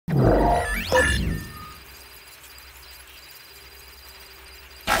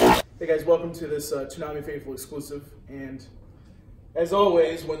Hey guys, welcome to this Toonami Faithful exclusive. And as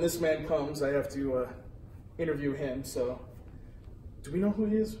always, when this man comes, I have to interview him. So, do we know who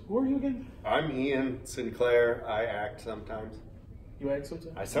he is? Who are you again? I'm Ian Sinclair. I act sometimes. You act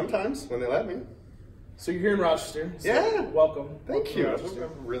sometimes? I sometimes, when they let me. So you're here in Rochester. So Yeah. Welcome. Thank you. I Rochester.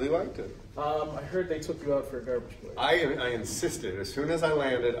 really liked it. I heard they took you out for a garbage plate. I insisted. As soon as I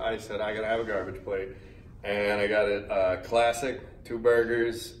landed, I said, I gotta have a garbage plate. And I got it classic, 2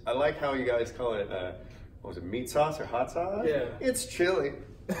 burgers. I like how you guys call it, what was it, meat sauce or hot sauce? Yeah. It's chili.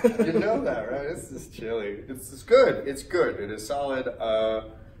 You know that, right? It's just chili. It's good. It's good. It is solid.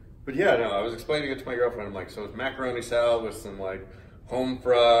 But yeah, no, I was explaining it to my girlfriend. I'm like, so it's macaroni salad with some like home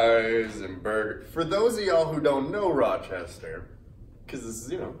fries and burger. For those of y'all who don't know Rochester, because this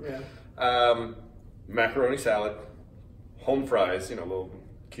is, you know, macaroni salad, home fries, you know, little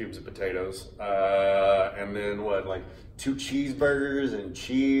cubes of potatoes, and then what, like 2 cheeseburgers and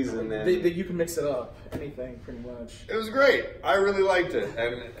cheese, and then you can mix it up, anything pretty much. It was great. I really liked it,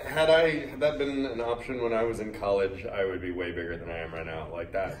 and had that been an option when I was in college, I would be way bigger than I am right now.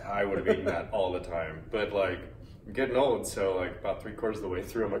 Like that, I would have eaten that all the time. But like, I'm getting old, so like about 3/4 of the way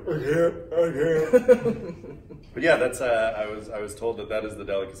through, I'm like, I can't. But yeah, that's I was told that is the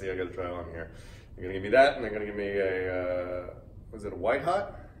delicacy I got to try on here. They're gonna give me that, and they're gonna give me a was it a white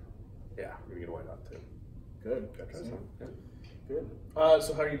hot? Yeah, I'm gonna get a white hot too. Good. Yeah. Good.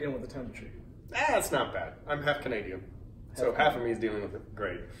 So how are you dealing with the temperature? It's not bad. I'm half Canadian, so half of me is dealing with it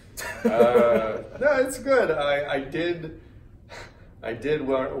great. No, it's good. I did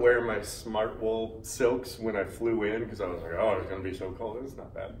wear my smart wool silks when I flew in because I was like, oh, it's gonna be so cold. It's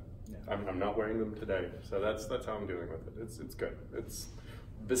not bad. Yeah. I'm not wearing them today, so that's how I'm dealing with it. It's good. It's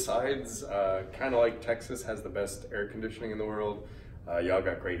besides kind of like Texas has the best air conditioning in the world. Y'all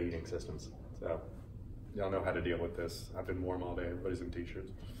got great heating systems, so y'all know how to deal with this. I've been warm all day. Everybody's in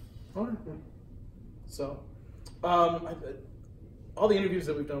t-shirts. All right. So, all the interviews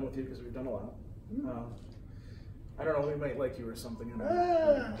that we've done with you, because we've done a lot. I don't know, we might like you or something. You know,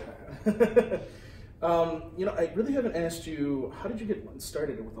 I really haven't asked you, how did you get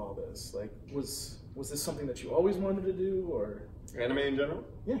started with all this? Like, was this something that you always wanted to do, or? Anime in general?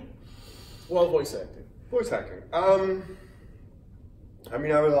 Yeah. Well, voice acting. Voice acting. I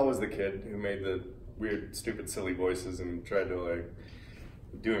mean, I was always the kid who made the weird, stupid, silly voices and tried to like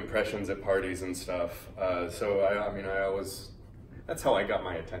do impressions at parties and stuff. So I mean, I always, that's how I got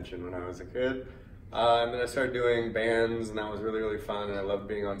my attention when I was a kid. And then I started doing bands, and that was really, really fun, and I loved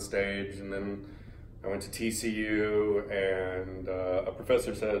being on stage. And then I went to TCU, and a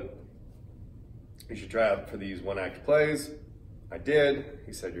professor said, you should try out for these 1-act plays. I did.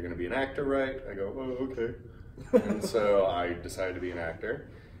 He said, you're gonna be an actor, right? I go, oh, okay. And so I decided to be an actor.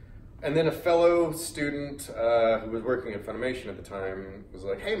 And then a fellow student who was working at Funimation at the time was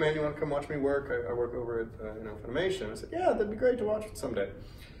like, hey man, you wanna come watch me work? I work over at Funimation. I said, yeah, that'd be great to watch it someday.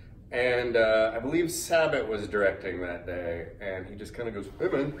 And I believe Sabat was directing that day, and he just kind of goes, hey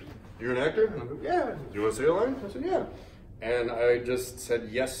man, you're an actor? And I go, yeah. Do you want to say a line? I said, yeah. And I just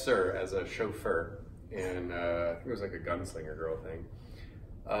said, yes sir, as a chauffeur. And I think it was like a gunslinger girl thing.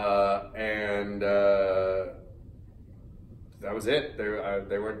 That was it.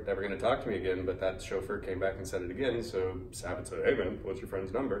 They weren't ever going to talk to me again, but that chauffeur came back and said it again. So Sabat said, hey man, what's your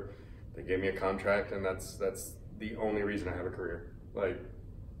friend's number? They gave me a contract, and that's the only reason I have a career. Like,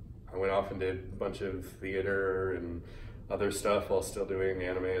 I went off and did a bunch of theater and other stuff while still doing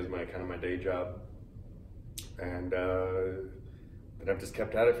anime as my kind of my day job. And then I've just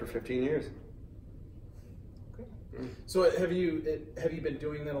kept at it for 15 years. Okay. So have you been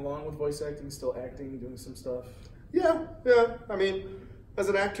doing that along with voice acting, still acting, doing some stuff? Yeah. I mean, as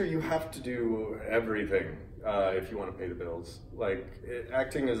an actor, you have to do everything if you want to pay the bills. Like,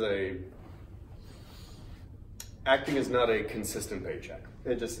 acting is not a consistent paycheck.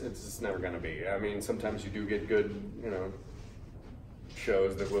 It's just never gonna be. I mean, sometimes you do get good, you know,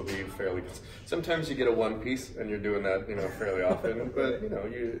 shows that will be fairly. Sometimes you get a one piece, and you're doing that, you know, fairly often. But you know,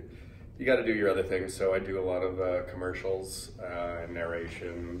 you got to do your other things. So I do a lot of commercials and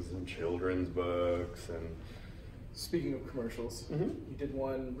narrations and children's books. And speaking of commercials, you did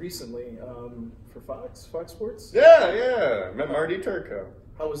one recently for Fox Sports. Yeah. Met Marty Turco.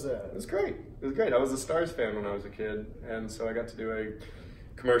 How was that? It was great. It was great. I was a Stars fan when I was a kid, and so I got to do a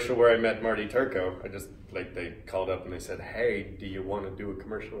commercial where I met Marty Turco. They called up and they said, hey, do you want to do a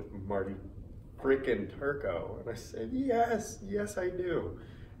commercial with Marty frickin' Turco? And I said, yes, I do.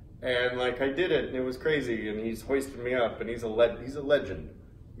 And like, I did it, and it was crazy, and he's hoisted me up, and he's a legend.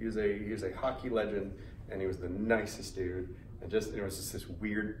 He was a hockey legend, and he was the nicest dude. And it was just this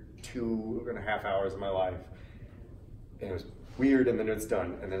weird 2.5 hours of my life. and it was weird, and then it's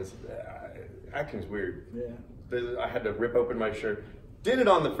done, and then acting's weird. Yeah. I had to rip open my shirt. Did it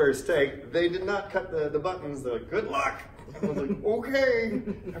on the first take. They did not cut the buttons. They're like, good luck. I was like, okay,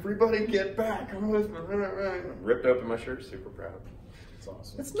 everybody get back. Ripped open my shirt, super proud. That's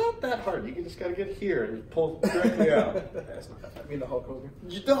awesome. It's not that hard. You just got to get here and pull directly out. It's not that hard. I mean the Hulk Hogan?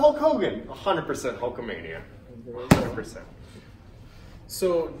 The Hulk Hogan, 100% Hulkamania. 100%.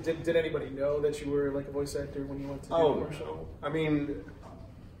 So, did anybody know that you were like a voice actor when you went to do Oh, the commercial? no. I mean,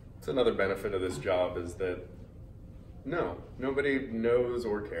 it's another benefit of this job is that no, nobody knows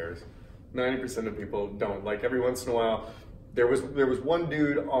or cares. 90% of people don't. Like every once in a while, there was one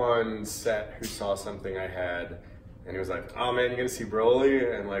dude on set who saw something I had, and he was like, "Oh man, you gonna see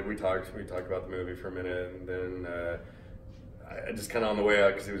Broly?" And like we talked about the movie for a minute, and then I just kind of on the way out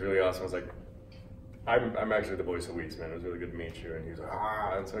because he was really awesome. I was like, "I'm actually the voice of Whis, man. It was really good to meet you." And he was like,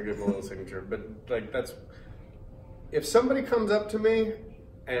 "Ah," and so I gave him a little signature. But like that's if somebody comes up to me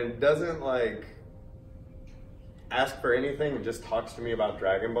and doesn't like ask for anything and just talks to me about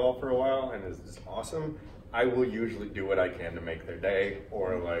Dragon Ball for a while and is just awesome, I will usually do what I can to make their day,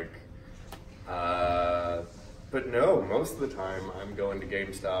 or like, but no, most of the time I'm going to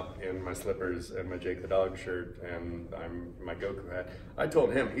GameStop in my slippers and my Jake the Dog shirt and I'm my Goku hat. I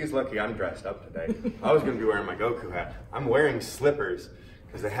told him, he's lucky I'm dressed up today. I was gonna be wearing my Goku hat. I'm wearing slippers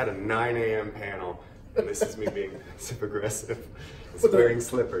because they had a 9 a.m. panel, and this is me being passive aggressive. Wearing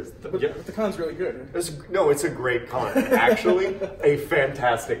slippers. But the con's really good. Right? It's a great con. Actually, a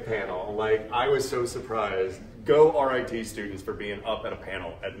fantastic panel. Like, I was so surprised. Go RIT students for being up at a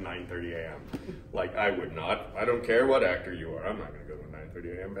panel at 9:30 a.m. Like, I would not. I don't care what actor you are. I'm not going to go to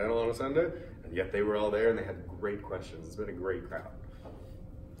a 9:30 a.m. panel on a Sunday. And yet they were all there and they had great questions. It's been a great crowd.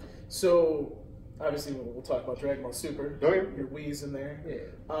 So, obviously, we'll talk about Dragon Ball Super. Oh, yeah. Your Whis in there.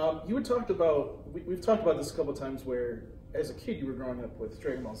 Yeah. You had talked about, we've talked about this a couple of times where, as a kid, you were growing up with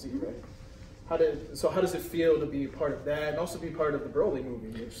Dragon Ball Z, right? How does it feel to be part of that and also be part of the Broly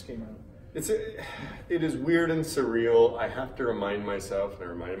movie that just came out? It is weird and surreal. I have to remind myself, and I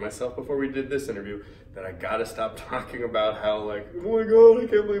reminded myself before we did this interview, that I gotta stop talking about how like, oh my god, I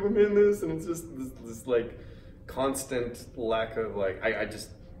can't believe I'm in this, and it's just this like constant lack of like,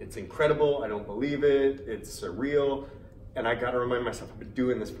 it's incredible, I don't believe it, it's surreal, and I gotta remind myself I've been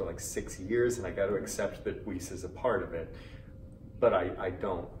doing this for like 6 years, and I gotta accept that Whis is a part of it. But I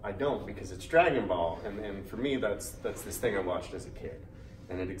don't because it's Dragon Ball, and for me that's this thing I watched as a kid.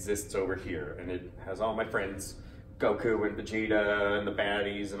 And it exists over here, and it has all my friends, Goku and Vegeta and the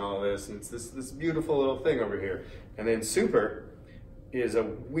baddies and all this, and it's this beautiful little thing over here. And then Super is a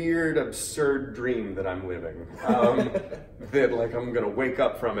weird, absurd dream that I'm living, that like I'm gonna wake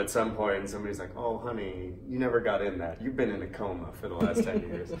up from at some point, and somebody's like, "Oh, honey, you never got in that. You've been in a coma for the last 10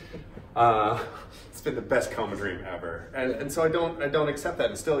 years." It's been the best coma dream ever, and so I don't accept that.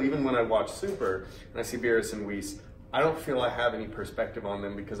 And still, even when I watch Super and I see Beerus and Whis, I don't feel I have any perspective on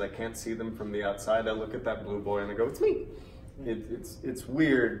them because I can't see them from the outside. I look at that blue boy and I go, it's me. It's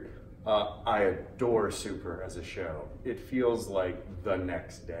weird. I adore Super as a show. It feels like the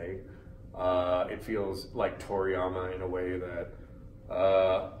next day. It feels like Toriyama in a way that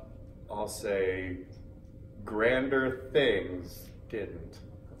I'll say grander things didn't.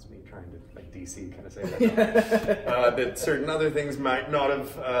 That's me trying to, like DC, kind of say that. That certain other things might not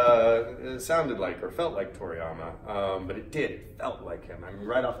have sounded like or felt like Toriyama, but it did. It felt like him. I mean,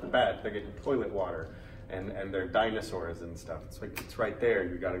 right off the bat, they're getting toilet water, and they're dinosaurs and stuff. It's like it's right there.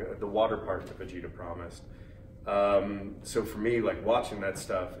 You got the water part that Vegeta promised. So for me, like watching that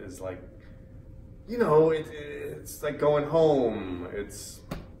stuff is like, you know, it's like going home.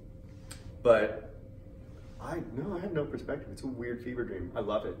 But I have no perspective. It's a weird fever dream. I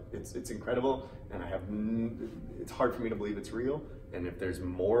love it. It's incredible, and it's hard for me to believe it's real. And if there's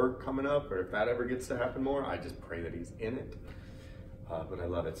more coming up, or if that ever gets to happen more, I just pray that he's in it. But I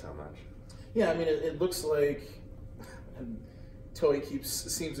love it so much. Yeah, I mean, it looks like Toei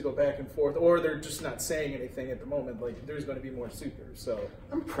seems to go back and forth, or they're just not saying anything at the moment. Like there's going to be more Super. So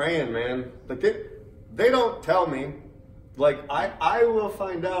I'm praying, man. Like they don't tell me. Like I will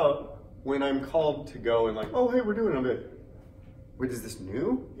find out when I'm called to go and like, oh, hey, we're doing a bit. Wait, is this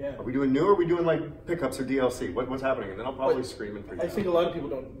new? Yeah. Are we doing new, or are we doing like pickups or DLC? What's happening? And then I'll probably scream and freak out. I think a lot of people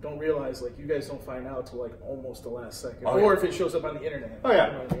don't realize, like, you guys don't find out till like almost the last second, oh, or yeah. if it shows up on the internet. Oh yeah.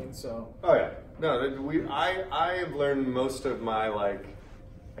 You know what I mean? So. Oh yeah. No, I have learned most of my I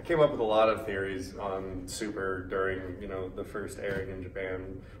came up with a lot of theories on Super during the first airing in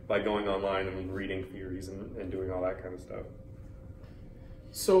Japan by going online and reading theories and doing all that kind of stuff.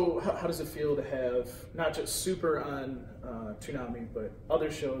 So how does it feel to have not just Super on Toonami, but other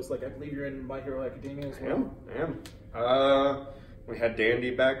shows, like I believe you're in My Hero Academia as well? I am. We had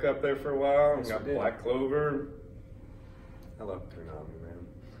Dandy back up there for a while. Yes, we got Black Clover. I love Toonami, man.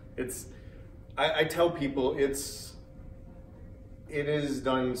 I tell people it has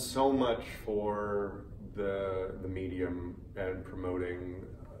done so much for the medium and promoting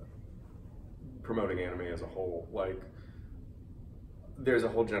anime as a whole. Like, there's a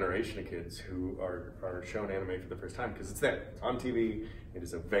whole generation of kids who are shown anime for the first time because it's there. It's on TV. It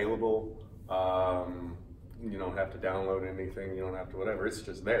is available. You don't have to download anything. You don't have to whatever. It's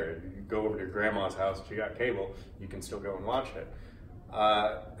just there. You go over to your grandma's house if you got cable. You can still go and watch it.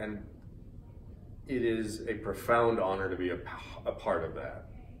 And it is a profound honor to be a part of that.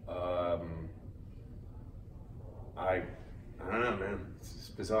 I don't know, man. It's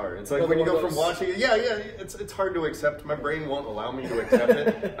bizarre. It's like when you go from watching it, it's hard to accept. My brain won't allow me to accept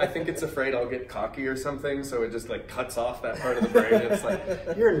it. I think it's afraid I'll get cocky or something, so it just like cuts off that part of the brain. It's like,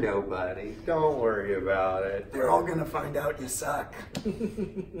 you're nobody. Don't worry about it. We're all gonna find out you suck.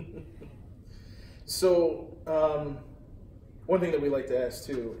 So, one thing that we like to ask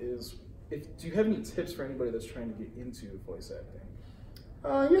too is, do you have any tips for anybody that's trying to get into voice acting?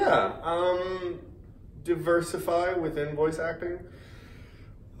 Diversify within voice acting.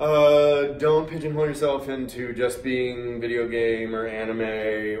 Don't pigeonhole yourself into just being video game or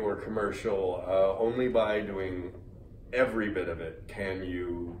anime or commercial. Only by doing every bit of it can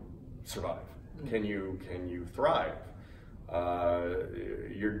you survive. Can you thrive?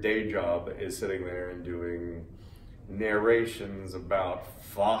 Your day job is sitting there and doing narrations about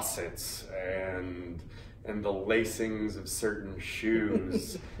faucets and the lacings of certain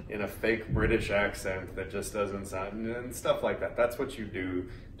shoes in a fake British accent that just doesn't sound, and stuff like that. That's what you do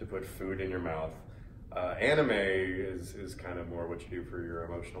to put food in your mouth. Anime is kind of more what you do for your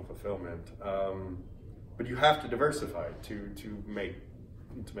emotional fulfillment. But you have to diversify to make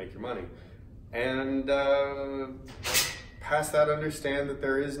your money. And past that, understand that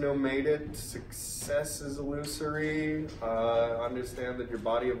there is no made it. Success is illusory. Understand that your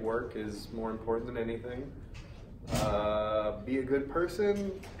body of work is more important than anything. Be a good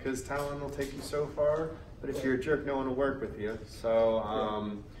person, because talent will take you so far. But if you're a jerk, no one will work with you.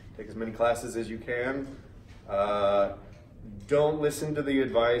 So take as many classes as you can. Don't listen to the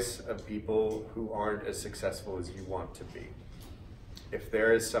advice of people who aren't as successful as you want to be. If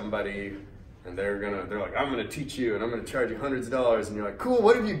there is somebody and they're like, I'm gonna teach you and I'm gonna charge you hundreds of dollars, and you're like, cool,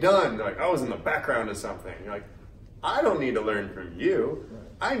 what have you done? They're like, I was in the background of something. You're like, I don't need to learn from you.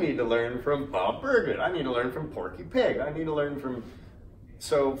 I need to learn from Bob Bergen. I need to learn from Porky Pig. I need to learn from.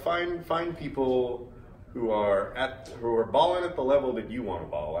 So find people who are balling at the level that you want to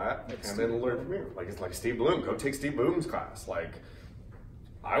ball at, and then learn from you. Like, it's like Steve Bloom. Go take Steve Bloom's class. Like,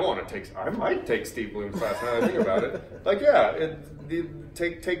 I might take Steve Bloom's class now that I think about it. Like, yeah,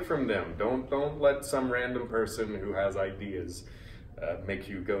 take from them. Don't let some random person who has ideas make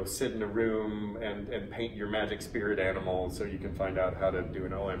you go sit in a room and paint your magic spirit animal so you can find out how to do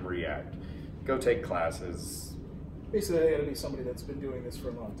an OM React. Go take classes. Basically, it got to be somebody that's been doing this for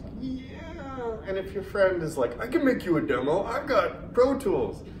a long time. Yeah, and if your friend is like, I can make you a demo, I've got Pro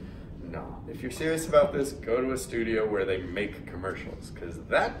Tools. No, if you're serious about this, go to a studio where they make commercials, because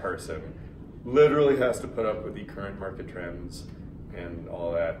that person literally has to put up with the current market trends and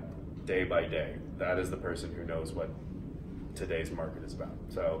all that day by day. That is the person who knows what today's market is about.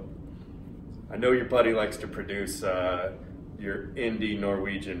 So I know your buddy likes to produce your indie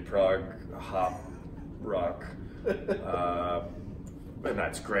Norwegian prog hop rock, and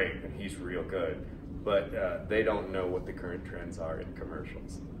that's great, and he's real good, but they don't know what the current trends are in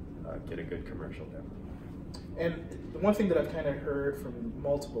commercials. Get a good commercial demo. And the one thing that I've kind of heard from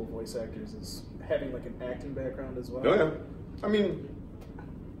multiple voice actors is having like an acting background as well. Oh yeah, I mean,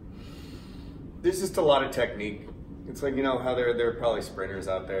 there's just a lot of technique. It's like, you know how there are probably sprinters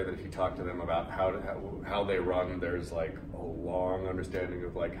out there that if you talk to them about how they run, there's like a long understanding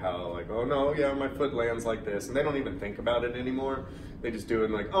of like how, like, oh no, yeah, my foot lands like this, and they don't even think about it anymore. They just do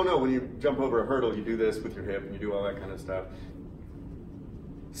it like, oh no, when you jump over a hurdle, you do this with your hip and you do all that kind of stuff.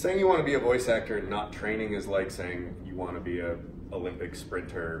 Saying you want to be a voice actor and not training is like saying you want to be a Olympic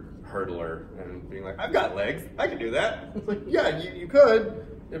sprinter, hurdler, and being like, I've got legs, I can do that. It's like, yeah, you could.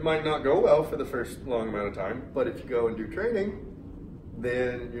 It might not go well for the first long amount of time, but if you go and do training,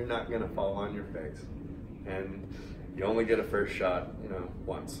 then you're not going to fall on your face. And you only get a first shot,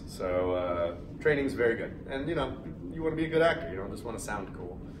 once. So training's very good. And, you want to be a good actor. You don't just want to sound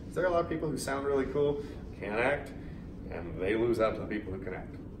cool. There are a lot of people who sound really cool, can't act, and they lose out to the people who can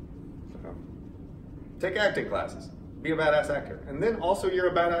act. So take acting classes. be a badass actor. And then also you're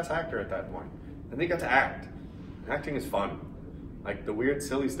a badass actor at that point. And then you got to act. Acting is fun. Like the weird,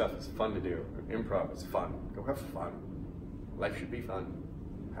 silly stuff is fun to do. Improv is fun. Go have fun. Life should be fun.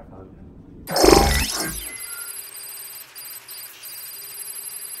 Have fun.